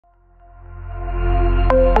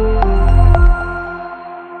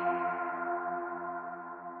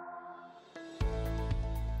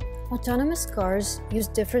Autonomous cars use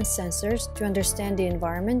different sensors to understand the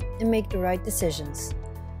environment and make the right decisions.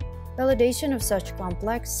 Validation of such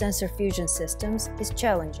complex sensor fusion systems is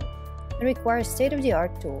challenging and requires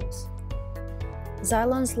state-of-the-art tools.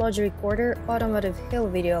 Xylon's logiRECORDER Automotive HIL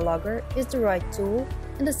Video Logger is the right tool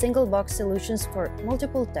and a single-box solutions for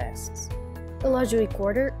multiple tasks. The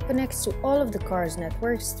logiRECORDER connects to all of the car's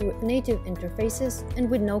networks through native interfaces and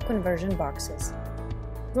with no conversion boxes.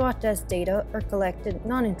 Raw test data are collected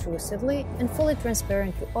non-intrusively and fully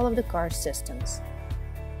transparent to all of the car's systems.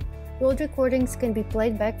 Road recordings can be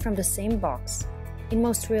played back from the same box, in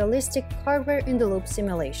most realistic hardware-in-the-loop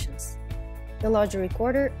simulations. The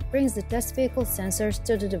logiRECORDER brings the test vehicle sensors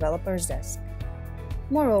to the developer's desk.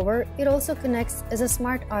 Moreover, it also connects as a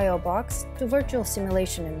smart I/O box to virtual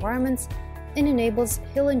simulation environments and enables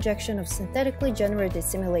HIL injection of synthetically generated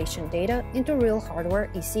simulation data into real hardware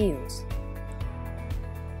ECUs.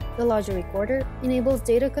 The logiRECORDER enables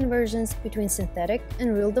data conversions between synthetic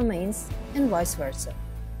and real domains and vice versa.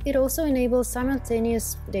 It also enables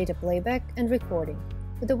simultaneous data playback and recording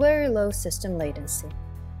with a very low system latency.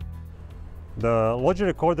 The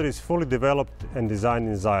logiRECORDER is fully developed and designed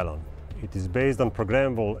in Xylon. It is based on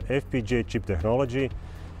programmable FPGA chip technology,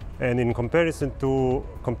 and in comparison to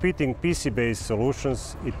competing PC-based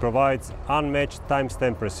solutions, it provides unmatched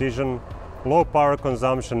timestamp precision, low power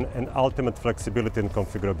consumption, and ultimate flexibility and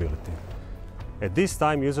configurability. At this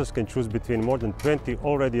time, users can choose between more than 20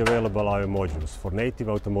 already available I/O modules for native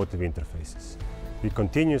automotive interfaces. We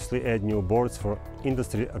continuously add new boards for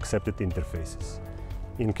industry-accepted interfaces.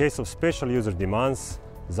 In case of special user demands,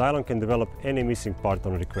 Xylon can develop any missing part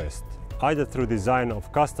on request, either through design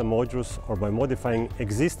of custom modules or by modifying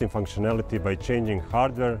existing functionality by changing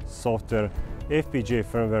hardware, software, FPGA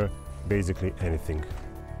firmware, basically anything.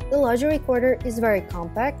 The logiRECORDER is very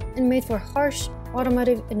compact and made for harsh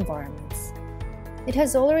automotive environments. It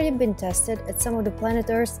has already been tested at some of the planet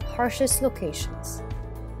Earth's harshest locations.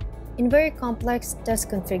 In very complex test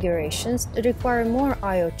configurations that require more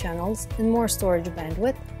I/O channels and more storage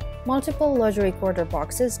bandwidth, multiple logiRECORDER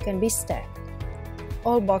boxes can be stacked.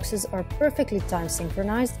 All boxes are perfectly time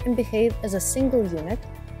synchronized and behave as a single unit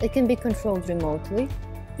that can be controlled remotely,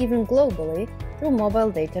 even globally, through mobile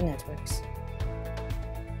data networks.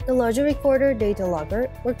 The logiRECORDER data logger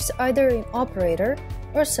works either in operator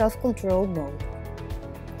or self-controlled mode.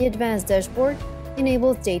 The advanced dashboard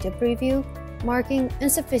enables data preview, marking,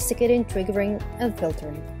 and sophisticated triggering and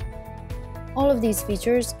filtering. All of these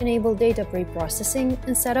features enable data pre-processing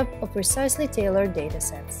and setup of precisely tailored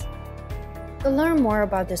datasets. To learn more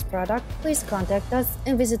about this product, please contact us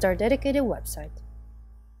and visit our dedicated website.